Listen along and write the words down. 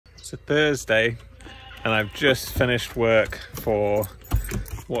It's a Thursday and I've just finished work for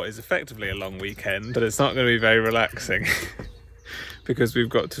what is effectively a long weekend, but it's not going to be very relaxing because we've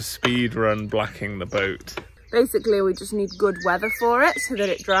got to speed run blacking the boat. Basically, we just need good weather for it so that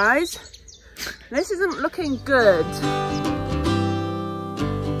it dries. This isn't looking good.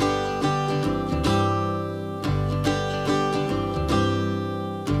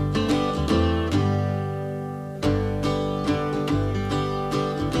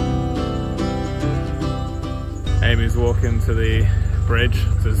 Amy's walking to the bridge.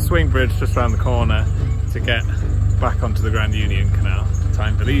 There's a swing bridge just around the corner to get back onto the Grand Union Canal.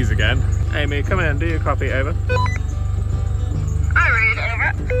 Time for these again. Amy, come in, do your copy, over. I read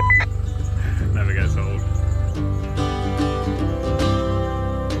over. Never gets old.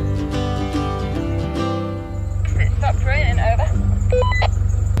 It stopped raining, over.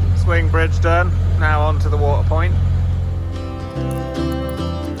 Swing bridge done, now on to the water point.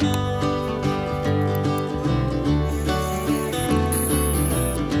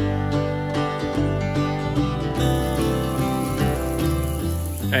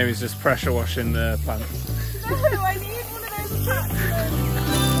 Amy's just pressure washing the plants. No, I need one of those attachments.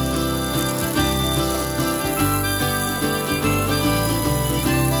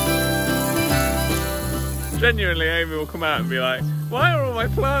 Genuinely, Amy will come out and be like, why are all my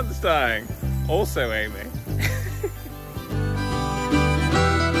plants dying? Also, Amy.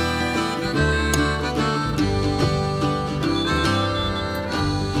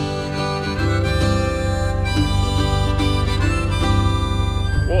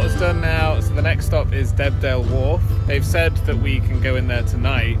 Water's done now, so the next stop is Debdale Wharf. They've said that we can go in there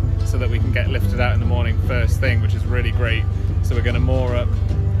tonight so that we can get lifted out in the morning first thing, which is really great. So we're going to moor up,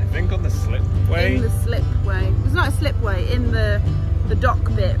 I think, on the slipway. In the slipway. It's not a slipway, in the dock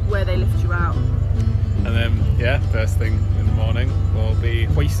bit where they lift you out. And then, yeah, first thing in the morning, we'll be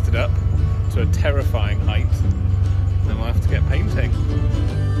hoisted up to a terrifying height. And then we'll have to get painting.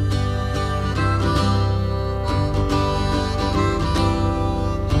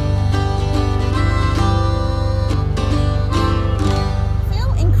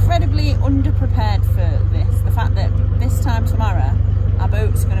 Underprepared for this. The fact that this time tomorrow our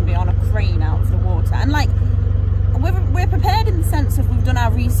boat's going to be on a crane out of the water, and like we're prepared in the sense of we've done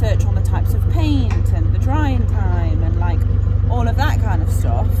our research on the types of paint and the drying time and like all of that kind of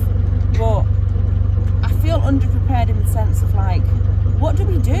stuff, but I feel underprepared in the sense of like, what do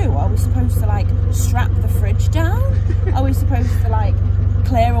we do? Are we supposed to like strap the fridge down? Are we supposed to like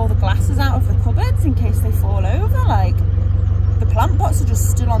clear all the glasses out of the cupboards in case they fall over? Like, the plant pots are just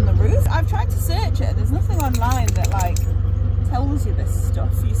still on the roof. I've tried to search it. There's nothing online that like tells you this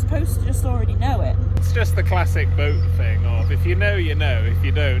stuff. You're supposed to just already know it. It's just the classic boat thing of if you know, you know. If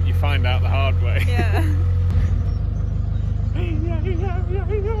you don't, you find out the hard way. Yeah.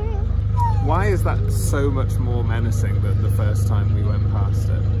 Why is that so much more menacing than the first time we went past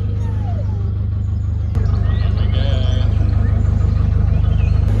it?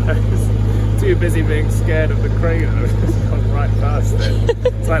 I was too busy being scared of the crane and I was just gone right past it.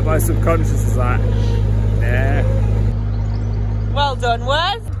 It's like my subconscious is like, nah. Well done,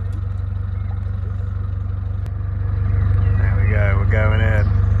 Wes. There we go, we're going in.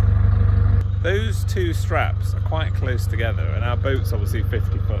 Those two straps are quite close together and our boat's obviously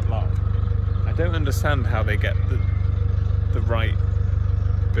 50 foot long. I don't understand how they get the right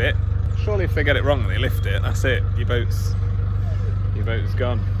bit. Surely if they get it wrong they lift it, that's it, your boat's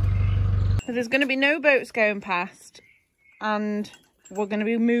gone. So there's going to be no boats going past and we're going to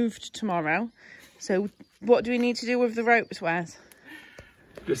be moved tomorrow. So what do we need to do with the ropes, Wes?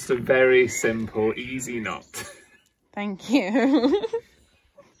 Just a very simple, easy knot. Thank you.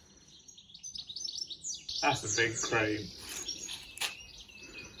 That's a big crane.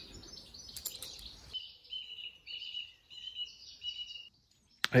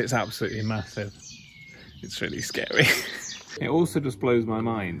 It's absolutely massive. It's really scary. It also just blows my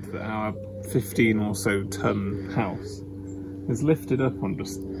mind that our 15 or so ton house is lifted up on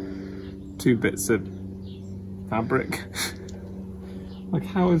just 2 bits of fabric. Like,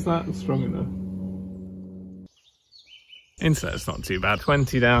 how is that strong enough? Internet's not too bad,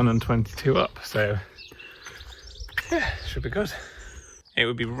 20 down and 22 up, so yeah, should be good. It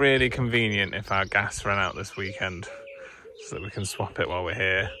would be really convenient if our gas ran out this weekend so that we can swap it while we're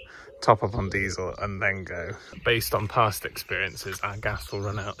here, top up on diesel and then go. Based on past experiences, our gas will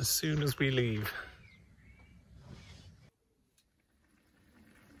run out as soon as we leave.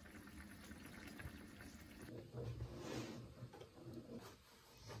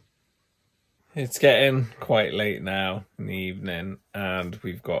 It's getting quite late now in the evening and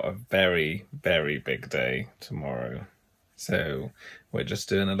we've got a very, very big day tomorrow. So we're just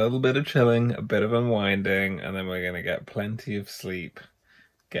doing a little bit of chilling, a bit of unwinding, and then we're going to get plenty of sleep,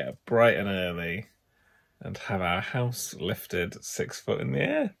 get up bright and early, and have our house lifted 6 foot in the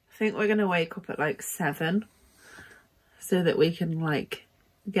air. I think we're going to wake up at like 7 so that we can like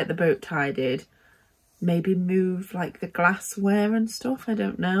get the boat tidied, maybe move like the glassware and stuff. I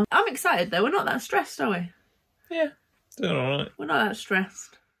don't know. I'm excited though. We're not that stressed, are we? Yeah, doing all right. We're not that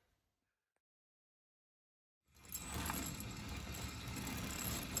stressed.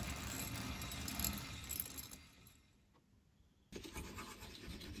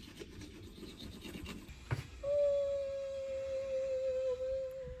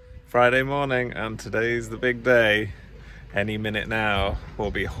 Friday morning, and today's the big day. Any minute now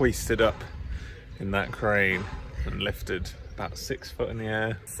we'll be hoisted up in that crane and lifted about 6 foot in the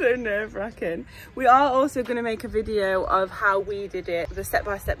air. So nerve-wracking. We are also going to make a video of how we did it, the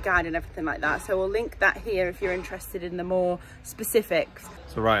step-by-step guide and everything like that, so we'll link that here if you're interested in the more specifics.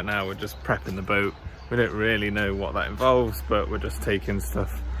 So right now we're just prepping the boat. We don't really know what that involves, but we're just taking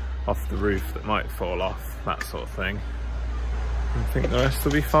stuff off the roof that might fall off, that sort of thing. I think the rest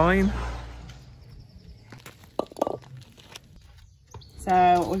will be fine.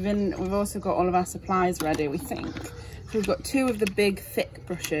 So we've also got all of our supplies ready, we think. So we've got 2 of the big thick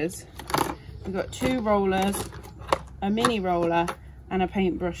brushes. We've got 2 rollers, a mini roller, and a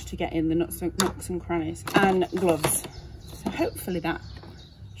paintbrush to get in the nooks and crannies, and gloves. So hopefully that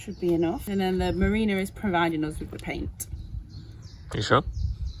should be enough. And then the marina is providing us with the paint. You sure?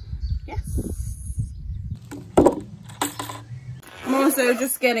 Yes. I'm also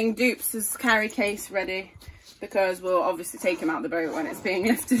just getting Dupes' carry case ready because we'll obviously take him out the boat when it's being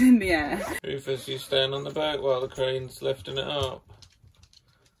lifted in the air. Rufus, you staying on the boat while the crane's lifting it up?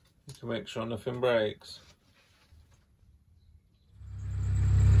 You can make sure nothing breaks.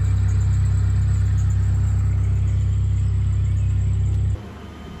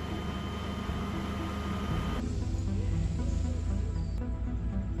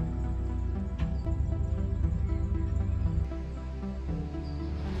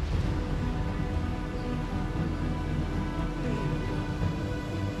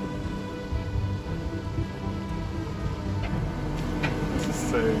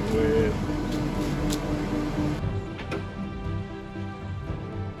 So weird.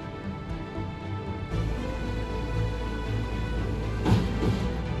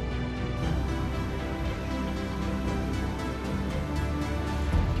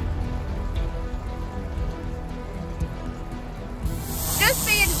 Just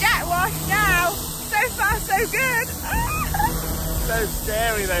being jet washed now. So far, so good. So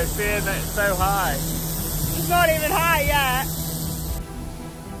scary though, seeing that it's so high. It's not even high yet.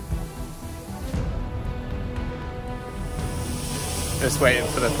 Just waiting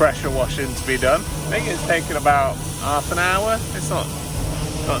for the pressure washing to be done. I think it's taken about half an hour. It's not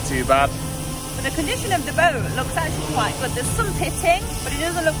too bad. But the condition of the boat looks actually quite good. There's some pitting, but it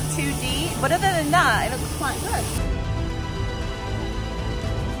doesn't look too deep. But other than that, it looks quite good.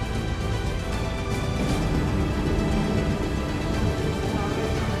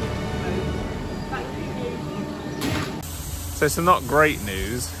 So some not great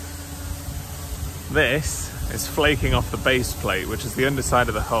news. This is flaking off the base plate, which is the underside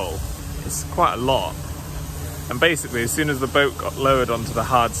of the hull. It's quite a lot. And basically, as soon as the boat got lowered onto the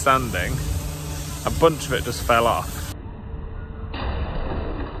hard standing, a bunch of it just fell off.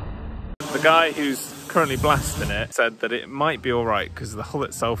 The guy who's currently blasting it said that it might be all right because the hull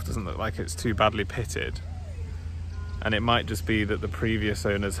itself doesn't look like it's too badly pitted. And it might just be that the previous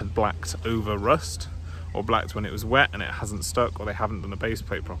owners had blacked over rust, or blacked when it was wet and it hasn't stuck, or they haven't done the base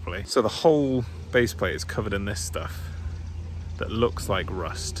plate properly. So the whole base plate is covered in this stuff that looks like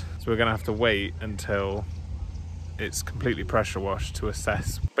rust. So we're gonna have to wait until it's completely pressure washed to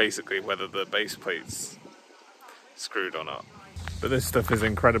assess basically whether the base plate's screwed or not. But this stuff is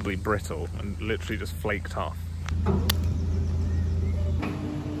incredibly brittle and literally just flaked off.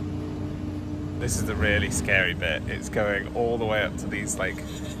 This is the really scary bit. It's going all the way up to these like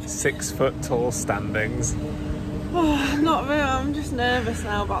 6 foot tall standings. Oh, I'm just nervous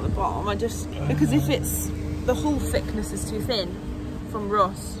now about the bottom. Because if the hull thickness is too thin from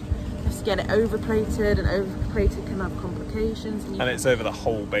rust, you have to get it overplated, and overplated can have complications. And it's over the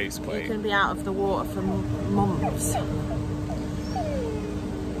whole base plate. You can be out of the water for months.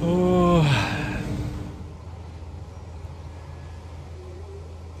 Oh.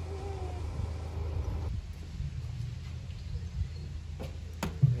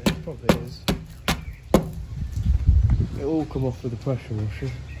 Probably is. It all come off with the pressure washer.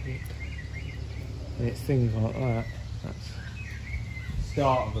 And it's things like that. That's the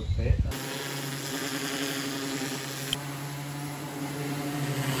start of a bit.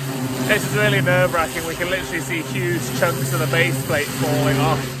 This is really nerve-wracking. We can literally see huge chunks of the base plate falling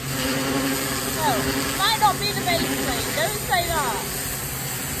off. No, it might not be the base plate. Don't say that.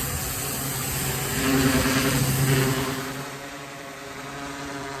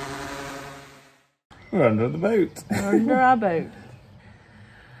 We're under the boat. We're under our boat.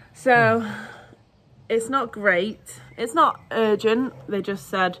 So, it's not great. It's not urgent. They just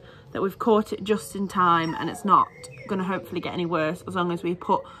said that we've caught it just in time and it's not going to hopefully get any worse as long as we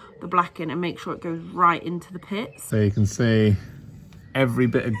put the black in and make sure it goes right into the pits. So you can see every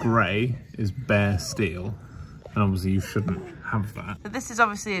bit of grey is bare steel, and obviously you shouldn't have that. So this is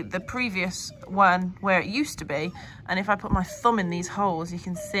obviously the previous one where it used to be, and if I put my thumb in these holes you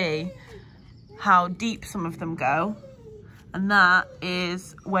can see how deep some of them go, and that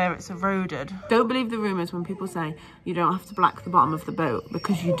is where it's eroded. Don't believe the rumours when people say you don't have to black the bottom of the boat,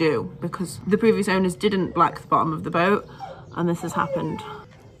 because you do, because the previous owners didn't black the bottom of the boat and this has happened.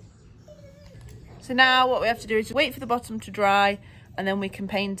 So now what we have to do is wait for the bottom to dry and then we can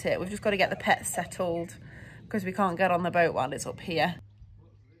paint it. We've just got to get the pets settled because we can't get on the boat while it's up here.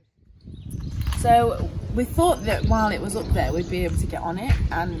 So we thought that while it was up there we'd be able to get on it,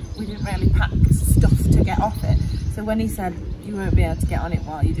 and we didn't really pack stuff to get off it. So when he said you won't be able to get on it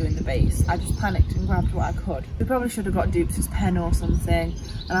while you're doing the base, I just panicked and grabbed what I could. We probably should have got Dupes' pen or something,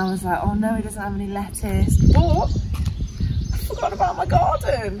 and I was like, oh no, he doesn't have any lettuce, but I forgot about my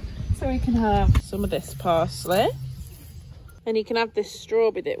garden. So we can have some of this parsley, and you can have this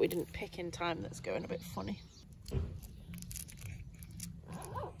strawberry that we didn't pick in time that's going a bit funny.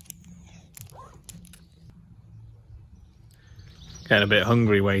 Getting a bit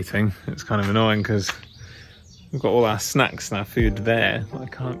hungry waiting. It's kind of annoying because we've got all our snacks and our food there, but I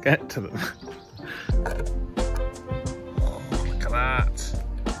can't get to them. Oh, look at that.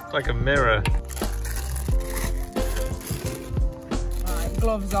 It's like a mirror. Right,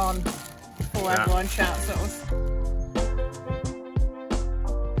 gloves on before everyone shouts at us.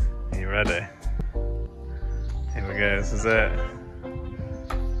 Are you ready? Here we go, this is it.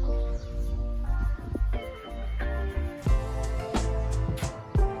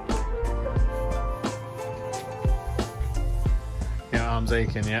 Your arm's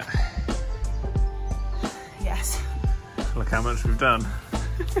aching yet? Yes. Look how much we've done.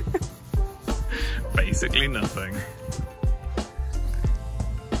 Basically nothing.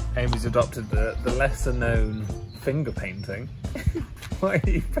 Amy's adopted the lesser known finger painting. Why are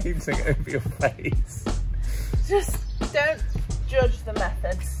you painting over your face? Just don't judge the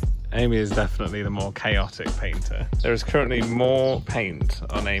methods. Amy is definitely the more chaotic painter. There is currently more paint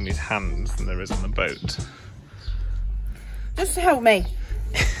on Amy's hands than there is on the boat. Just to help me.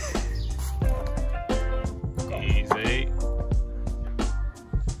 Easy.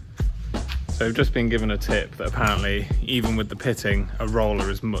 So we've just been given a tip that apparently, even with the pitting, a roller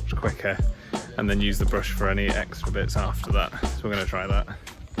is much quicker, and then use the brush for any extra bits after that. So we're going to try that.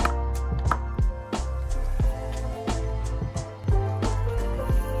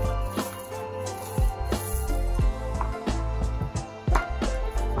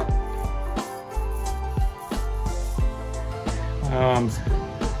 My arms,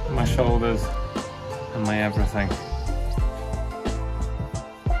 my shoulders, and my everything.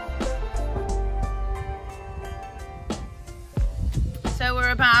 So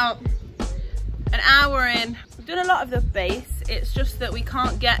we're about an hour in. We've done a lot of the base. It's just that we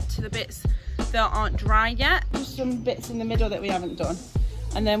can't get to the bits that aren't dry yet. Just some bits in the middle that we haven't done.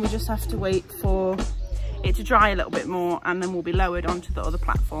 And then we just have to wait for it to dry a little bit more, and then we'll be lowered onto the other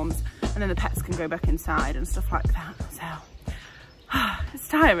platforms, and then the pets can go back inside and stuff like that. So it's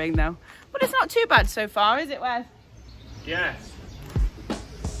tiring though, but it's not too bad so far, is it, Wes? Yes.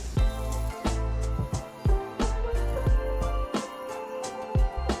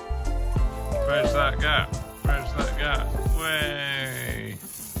 Where's that gap? Where's that gap? Way.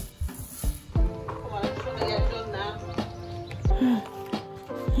 Come on, I'm trying to get done now.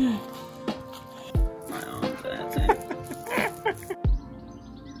 My arm's hurting.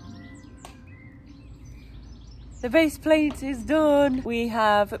 The base plate is done. We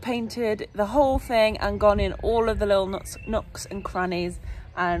have painted the whole thing and gone in all of the little nooks and crannies,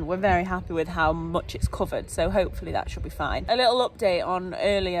 and we're very happy with how much it's covered, so hopefully that should be fine. A little update on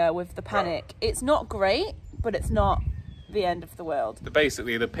earlier with the panic. It's not great, but it's not the end of the world.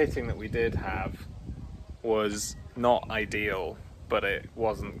 Basically, the pitting that we did have was not ideal, but it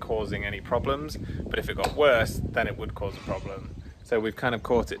wasn't causing any problems. But if it got worse, then it would cause a problem. So we've kind of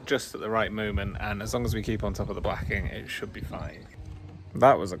caught it just at the right moment, and as long as we keep on top of the blacking, it should be fine.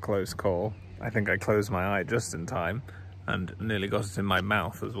 That was a close call. I think I closed my eye just in time and nearly got it in my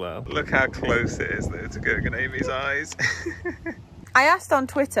mouth as well. Look how close it is though to going in Amy's eyes. I asked on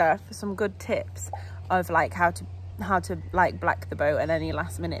Twitter for some good tips of like how to like black the boat and any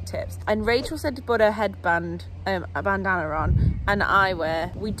last minute tips, and Rachel said to put a headband, a bandana on, and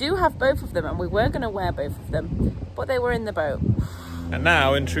we do have both of them, and we were going to wear both of them, but they were in the boat. And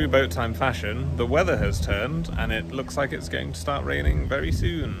now, in true boat time fashion, the weather has turned and it looks like it's going to start raining very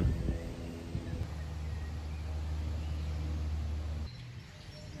soon.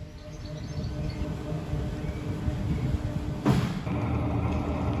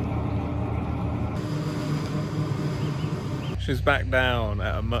 She's back down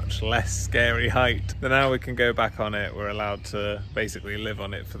at a much less scary height. So now we can go back on it. We're allowed to basically live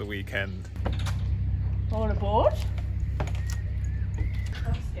on it for the weekend. All aboard?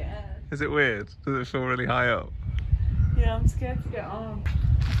 I'm scared. Is it weird? Does it feel really high up? Yeah, I'm scared to get on.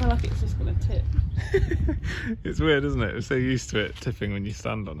 I feel like it's just gonna tip. It's weird, isn't it? We're so used to it tipping when you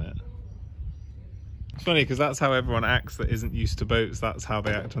stand on it. It's funny because that's how everyone acts that isn't used to boats. That's how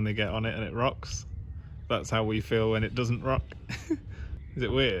they act when they get on it and it rocks. That's how we feel when it doesn't rock. Is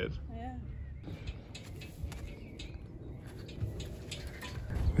it weird? Yeah.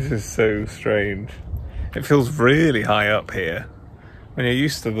 This is so strange. It feels really high up here when you're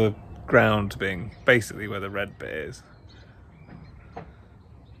used to the ground being basically where the red bit is.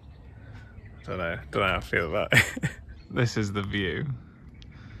 Don't know how I feel about it. This is the view.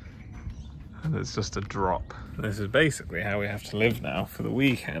 And it's just a drop. This is basically how we have to live now for the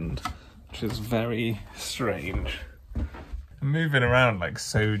weekend, which is very strange. I'm moving around like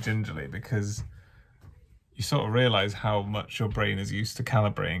so gingerly because you sort of realise how much your brain is used to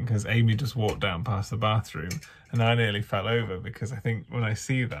calibrating, because Amy just walked down past the bathroom and I nearly fell over because I think when I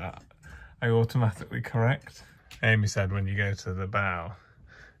see that, I automatically correct. Amy said when you go to the bow,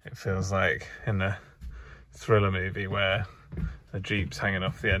 it feels like in a thriller movie where a jeep's hanging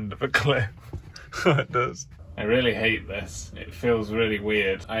off the end of a cliff. It does. I really hate this. It feels really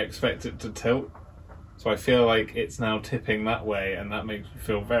weird. I expect it to tilt, so I feel like it's now tipping that way, and that makes me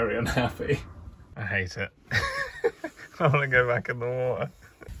feel very unhappy. I hate it. I want to go back in the water.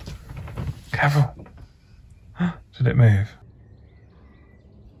 Careful. Did it move?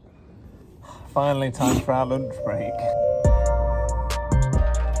 Finally time for our lunch break.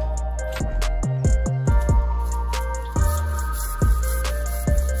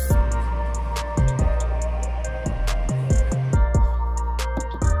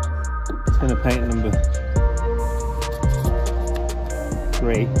 Paint number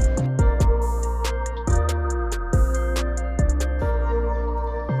 3.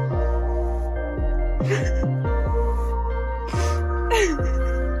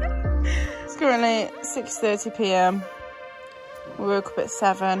 It's currently 6:30 p.m. We woke up at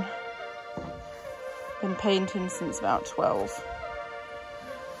 7. Been painting since about 12.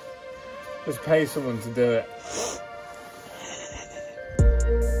 Just pay someone to do it.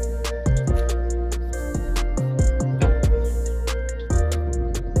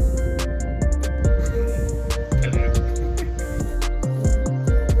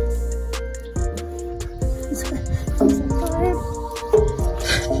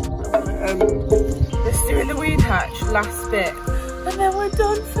 Just doing the weed hatch, last bit, and then we're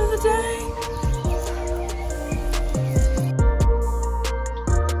done for the day.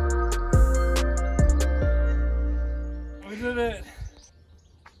 We did it.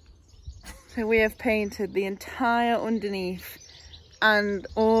 So we have painted the entire underneath and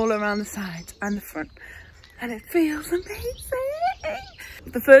all around the sides and the front, and it feels amazing.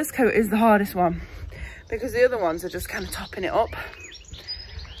 The first coat is the hardest one because the other ones are just kind of topping it up.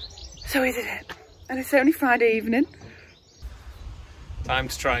 So we did it, and it's only Friday evening. Time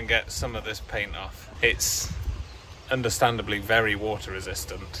to try and get some of this paint off. It's understandably very water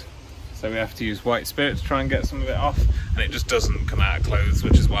resistant, so we have to use white spirit to try and get some of it off, and it just doesn't come out of clothes,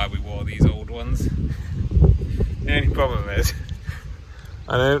 which is why we wore these old ones. The only problem is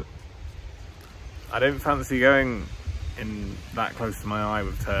I don't fancy going in that close to my eye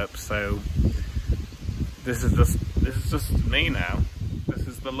with terps, so this is just me now. This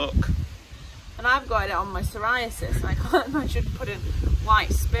is the look. And I've got it on my psoriasis. I can't imagine putting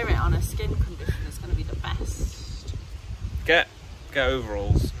white spirit on a skin condition is going to be the best. Get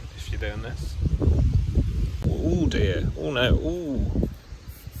overalls if you're doing this. Oh dear. Oh no. Ooh.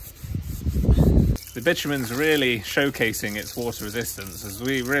 The bitumen's really showcasing its water resistance, as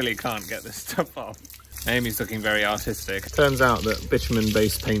we really can't get this stuff off. Amy's looking very artistic. Turns out that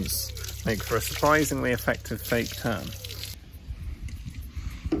bitumen-based paints make for a surprisingly effective fake tan.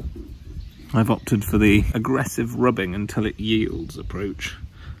 I've opted for the aggressive rubbing until it yields approach.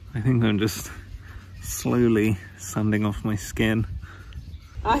 I think I'm just slowly sanding off my skin.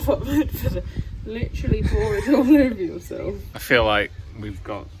 I've opted for Literally pour it all over yourself. I feel like we've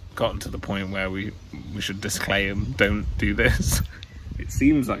gotten to the point where we should disclaim, don't do this. It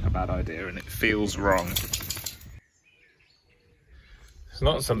seems like a bad idea and it feels wrong. It's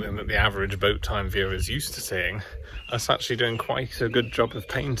not something that the average boat time viewer is used to seeing. Us actually doing quite a good job of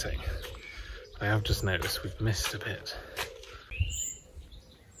painting. I have just noticed we've missed a bit.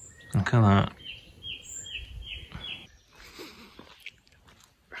 Look at that.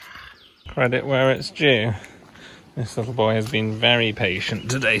 Credit where it's due. This little boy has been very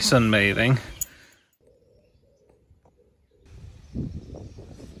patient today sunbathing.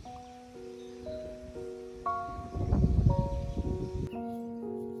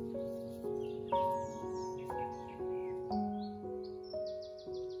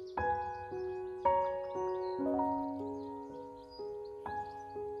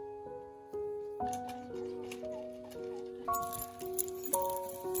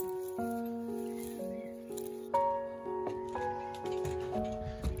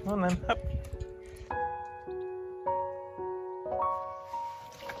 Come on then, up.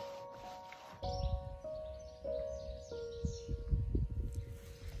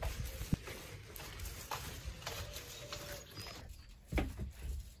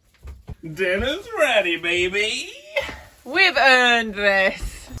 Dinner's ready, baby! We've earned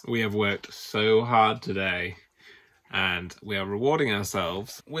this! We have worked so hard today and we are rewarding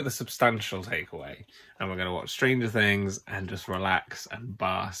ourselves with a substantial takeaway. And we're going to watch Stranger Things and just relax and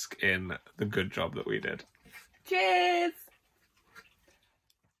bask in the good job that we did. Cheers!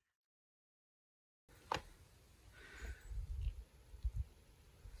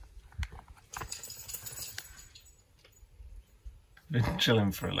 Been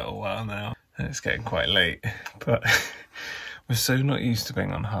chilling for a little while now and it's getting quite late, but we're so not used to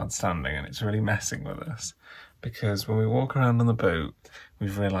being on hard standing and it's really messing with us. Because when we walk around on the boat,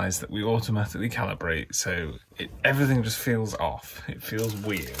 we've realised that we automatically calibrate, so everything just feels off. It feels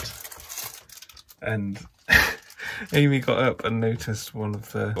weird. And Amy got up and noticed one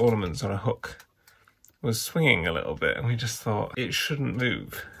of the ornaments on a hook was swinging a little bit, and we just thought it shouldn't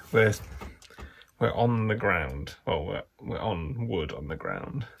move. We're on the ground. Well, we're on wood on the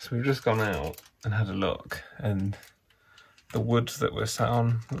ground. So we've just gone out and had a look, and the wood that we're sat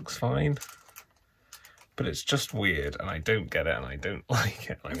on looks fine. But it's just weird, and I don't get it, and I don't like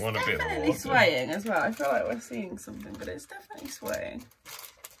it. I want to be in the water. It's definitely swaying as well. I feel like we're seeing something, but it's definitely swaying.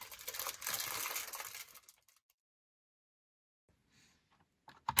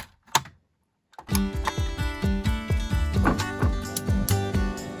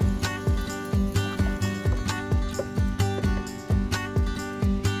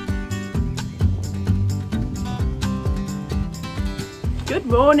 Good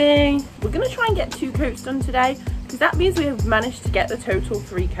morning. We're going to try and get 2 coats done today because that means we have managed to get the total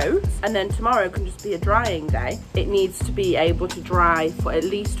 3 coats, and then tomorrow can just be a drying day. It needs to be able to dry for at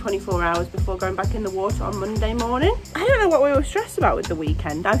least 24 hours before going back in the water on Monday morning. I don't know what we were stressed about with the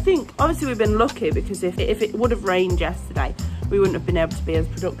weekend. I think obviously we've been lucky because if it would have rained yesterday, we wouldn't have been able to be as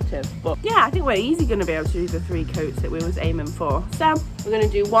productive. But yeah, I think we're easily going to be able to do the 3 coats that we was aiming for. So we're going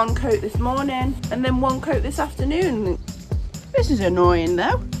to do 1 coat this morning and then 1 coat this afternoon. This is annoying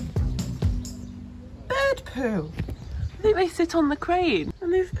though. Bird poo. I think they sit on the crane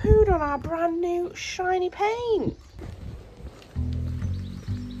and they've pooed on our brand new shiny paint.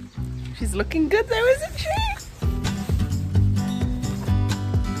 She's looking good though, isn't she?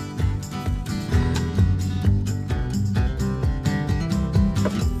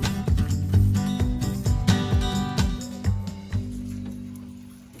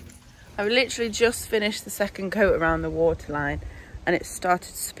 I've literally just finished the 2nd coat around the waterline and it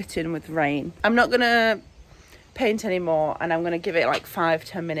started spitting with rain. I'm not gonna paint anymore and I'm gonna give it like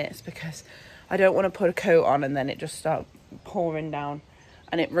 5-10 minutes because I don't want to put a coat on and then it just start pouring down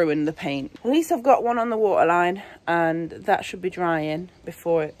and it ruined the paint. At least I've got one on the waterline and that should be drying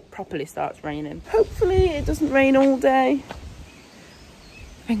before it properly starts raining. Hopefully it doesn't rain all day.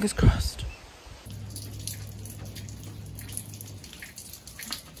 Fingers crossed.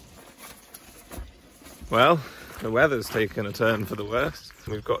 Well, the weather's taken a turn for the worst.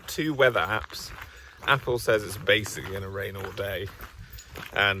 We've got 2 weather apps. Apple says it's basically going to rain all day.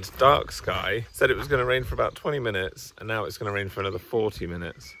 And Dark Sky said it was going to rain for about 20 minutes, and now it's going to rain for another 40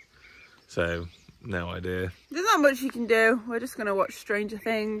 minutes. So, no idea. There's not much you can do. We're just going to watch Stranger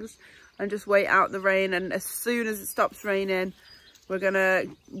Things and just wait out the rain. And as soon as it stops raining, we're going to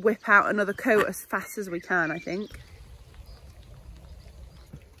whip out another coat as fast as we can, I think.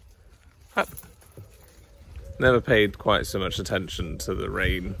 Never paid quite so much attention to the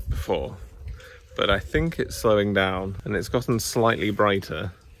rain before, but I think it's slowing down and it's gotten slightly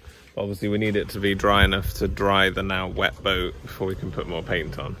brighter, Obviously we need it to be dry enough to dry the now wet boat before we can put more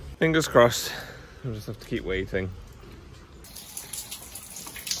paint on. Fingers crossed. We'll just have to keep waiting.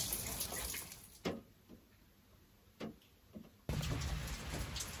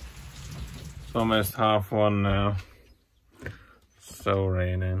 It's almost 1:30 now. Still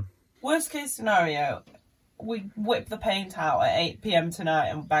raining. Worst case scenario, we whip the paint out at 8 PM tonight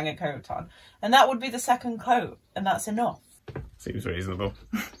and bang a coat on. And that would be the second coat, and that's enough. Seems reasonable.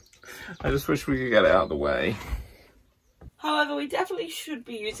 I just wish we could get it out of the way. However, we definitely should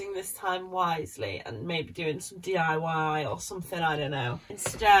be using this time wisely and maybe doing some DIY or something, I don't know.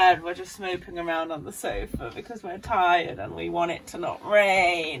 Instead, we're just moping around on the sofa because we're tired and we want it to not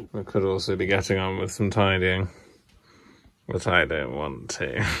rain. We could also be getting on with some tidying, but I don't want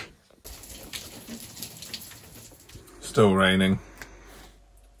to. Still raining,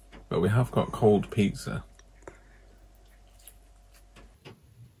 but we have got cold pizza.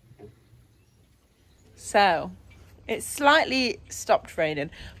 So, it's slightly stopped raining,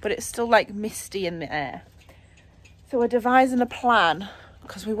 but it's still like misty in the air. So we're devising a plan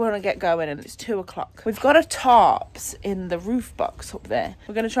because we want to get going and it's 2 o'clock. We've got a tarps in the roof box up there.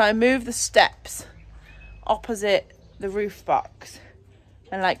 We're going to try and move the steps opposite the roof box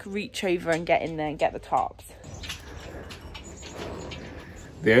and like reach over and get in there and get the tarps.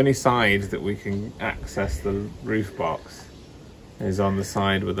 The only side that we can access the roof box is on the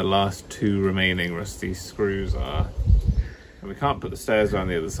side where the last 2 remaining rusty screws are. And we can't put the stairs around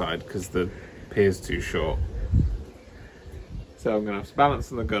the other side because the pier's too short. So I'm going to have to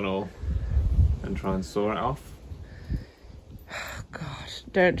balance on the gunnel and try and saw it off. Gosh,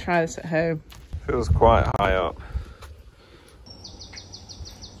 don't try this at home. Feels quite high up.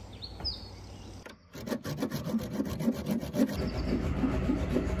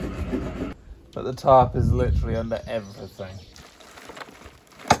 But the tarp is literally under everything.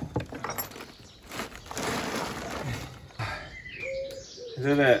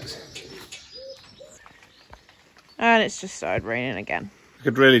 Did it? And it's just started raining again. We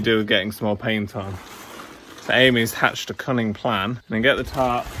could really do with getting some more paint on. So Amy's hatched a cunning plan. And then get the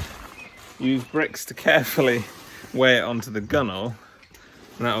tarp, use bricks to carefully weigh it onto the gunnel,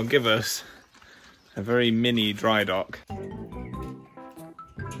 and that will give us a very mini dry dock.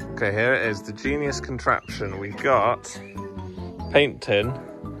 Okay, here it is, the genius contraption. We've got paint tin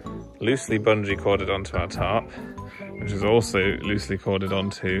loosely bungee corded onto our tarp, which is also loosely corded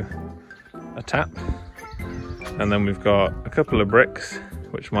onto a tap. And then we've got a couple of bricks,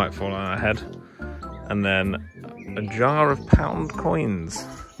 which might fall on our head, and then a jar of pound coins,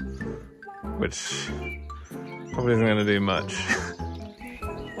 which probably isn't going to do much.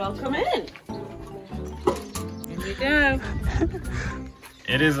 Welcome in. Here we go.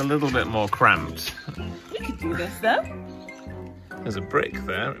 It is a little bit more cramped. We could do this though. There's a brick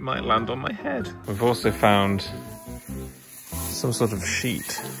there, it might land on my head. We've also found some sort of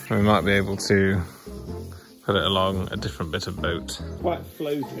sheet. We might be able to put it along a different bit of boat. Quite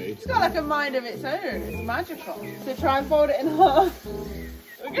floaty. It's got like a mind of its own. It's magical. So try and fold it in half.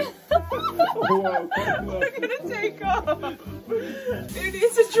 We're gonna take off. It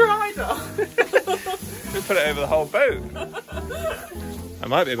needs a dry dock. We put it over the whole boat. I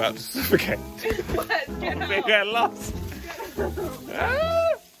might be about to suffocate. Let's get out. Get lost.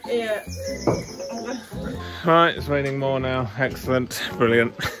 Yeah. Right, it's raining more now. Excellent.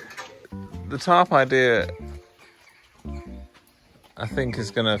 Brilliant. The tarp idea, I think,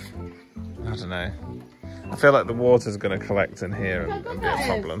 is gonna, I don't know. I feel like the water's gonna collect in here and be a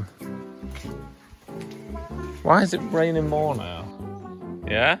problem. Why is it raining more now?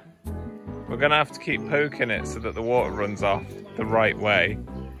 Yeah? We're gonna have to keep poking it so that the water runs off the right way.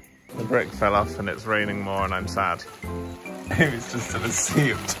 The brick fell off and it's raining more and I'm sad. Maybe it's just in a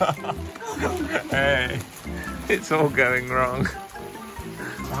sea of tarp. Hey, it's all going wrong.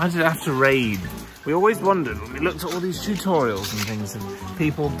 Why did it have to rain? We always wondered when we looked at all these tutorials and things and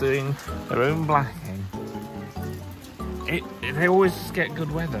people doing their own blacking. They always just get good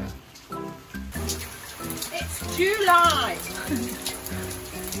weather. It's July.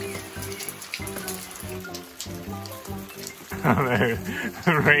 I know,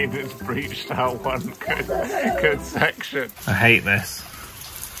 the rain has breached our one good section. I hate this.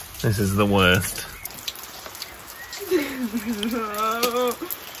 This is the worst.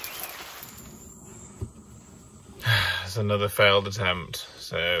 It's another failed attempt,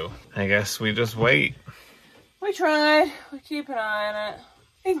 so I guess we just wait. We tried. We keep an eye on it.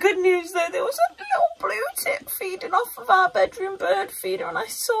 In good news though, there was a little blue tip feeding off of our bedroom bird feeder and I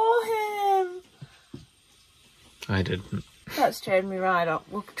saw him. I didn't. That's cheered me right up.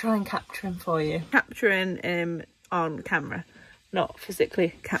 We'll try and capture him for you. Capturing him on camera not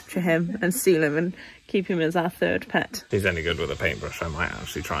physically capture him and steal him and keep him as our third pet. He's only good with a paintbrush. I might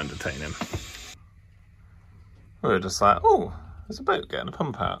actually try and detain him. We were just like, oh, there's a boat getting a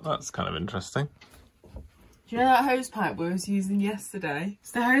pump out. That's kind of interesting. Do you know that hose pipe we was using yesterday?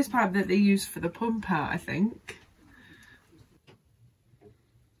 It's the hose pipe that they use for the pump out, I think.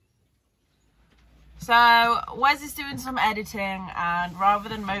 So Wes is doing some editing, and rather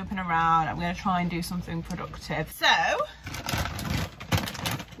than moping around, I'm going to try and do something productive. So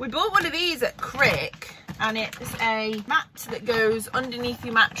we bought one of these at Crick, and it's a mat that goes underneath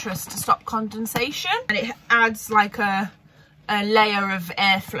your mattress to stop condensation, and it adds like a layer of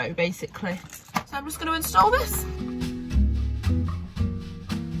airflow basically. So I'm just going to install this.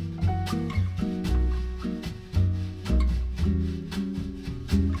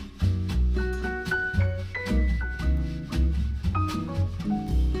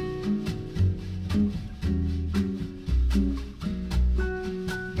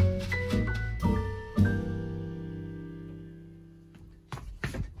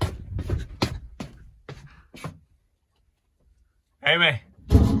 Amy,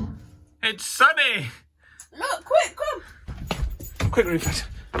 it's sunny! Look, quick, come! Quick, Rupert.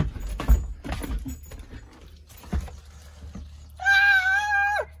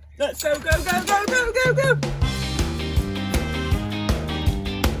 Ah! Let's go, go, go, go, go, go, go!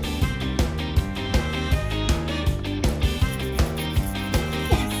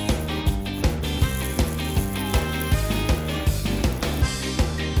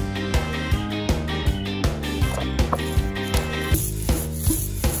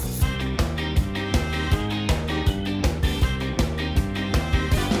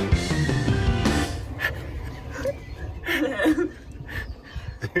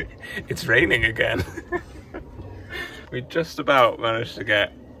 It's raining again. We just about managed to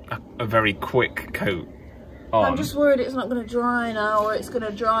get a very quick coat on. I'm just worried it's not going to dry now, or it's going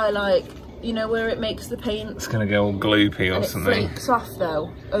to dry like, you know, where it makes the paint. It's going to go all gloopy or something. It flakes off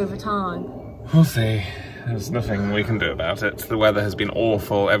though, over time. We'll see. There's nothing we can do about it. The weather has been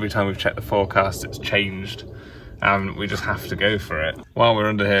awful. Every time we've checked the forecast, it's changed. And we just have to go for it. While we're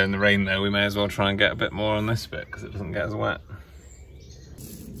under here in the rain though, we may as well try and get a bit more on this bit because it doesn't get as wet.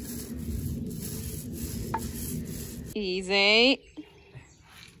 Easy.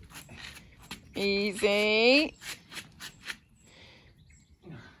 Easy.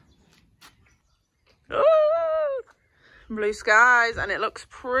 Oh, blue skies, and it looks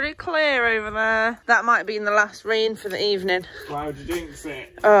pretty clear over there. That might be in the last rain for the evening. Why would you jinx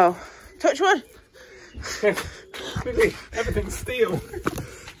it? Oh, touch wood. Really, everything's steel.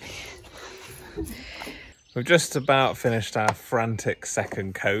 We've just about finished our frantic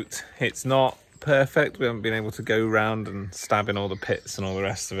second coat. It's not perfect. We haven't been able to go round and stab in all the pits and all the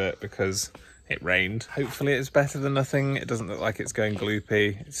rest of it because it rained. Hopefully it's better than nothing. It doesn't look like it's going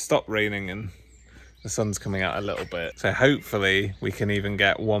gloopy. It's stopped raining and the sun's coming out a little bit. So hopefully we can even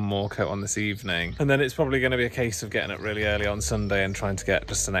get one more coat on this evening. And then it's probably going to be a case of getting up really early on Sunday and trying to get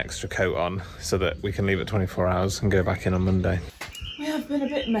just an extra coat on so that we can leave it 24 hours and go back in on Monday. We have been a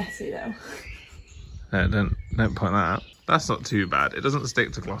bit messy though. Don't point that out. That's not too bad. It doesn't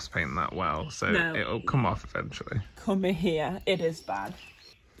stick to gloss paint that well, so no. It'll come off eventually. Come here, it is bad.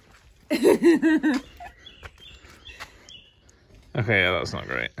 Okay, yeah, that's not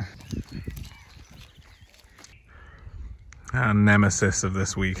great. Our nemesis of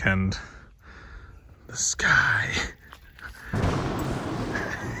this weekend, the sky.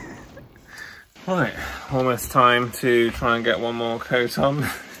 Right, almost time to try and get one more coat on.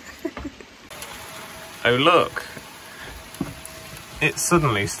 Oh look, it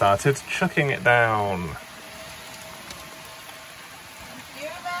suddenly started chucking it down.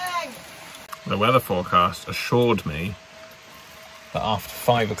 The weather forecast assured me that after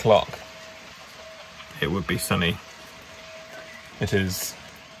 5 o'clock it would be sunny. It is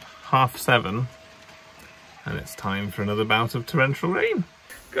 7:30 and it's time for another bout of torrential rain.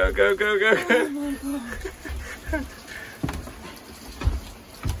 Go, go, go, go, go. Oh my God.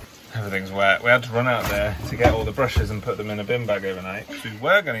 Everything's wet. We had to run out there to get all the brushes and put them in a bin bag overnight. We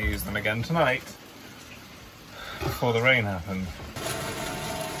were going to use them again tonight before the rain happened.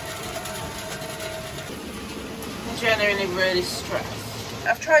 I'm genuinely really stressed.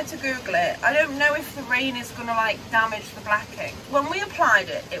 I've tried to Google it. I don't know if the rain is going to like damage the blacking. When we applied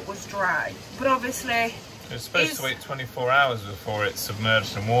it, it was dry, but obviously it's supposed to wait 24 hours before it's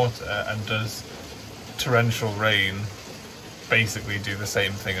submerged in water, and does torrential rain basically do the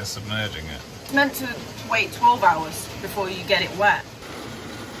same thing as submerging it? It's meant to wait 12 hours before you get it wet.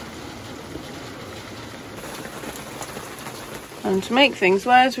 And to make things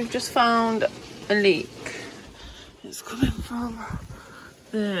worse, we've just found a leak. It's coming from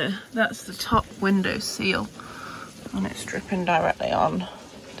there. That's the top window seal, and it's dripping directly on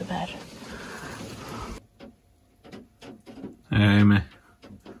the bed. Hey, Amy.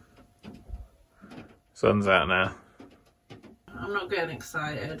 Sun's out now. I'm not getting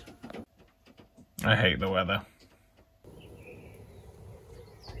excited. I hate the weather.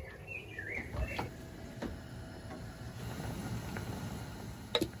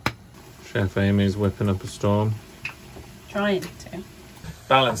 Chef Amy's whipping up a storm. Trying to.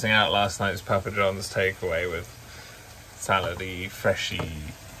 Balancing out last night's Papa John's takeaway with salady, freshy,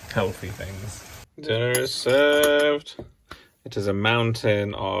 healthy things. Dinner is served. It is a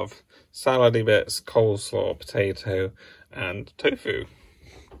mountain of salady bits, coleslaw, potato, and tofu.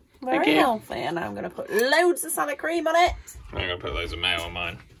 Very healthy, and I'm going to put loads of salad cream on it. I'm going to put loads of mayo on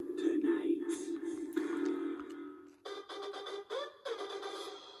mine.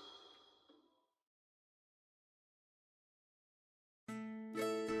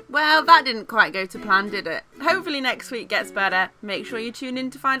 Well, that didn't quite go to plan, did it? Hopefully next week gets better. Make sure you tune in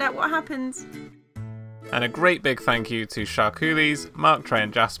to find out what happens. And a great big thank you to Charcules, Mark, Trey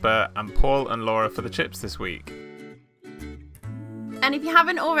and Jasper, and Paul and Laura for the chips this week. And if you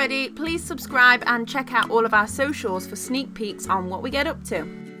haven't already, please subscribe and check out all of our socials for sneak peeks on what we get up to.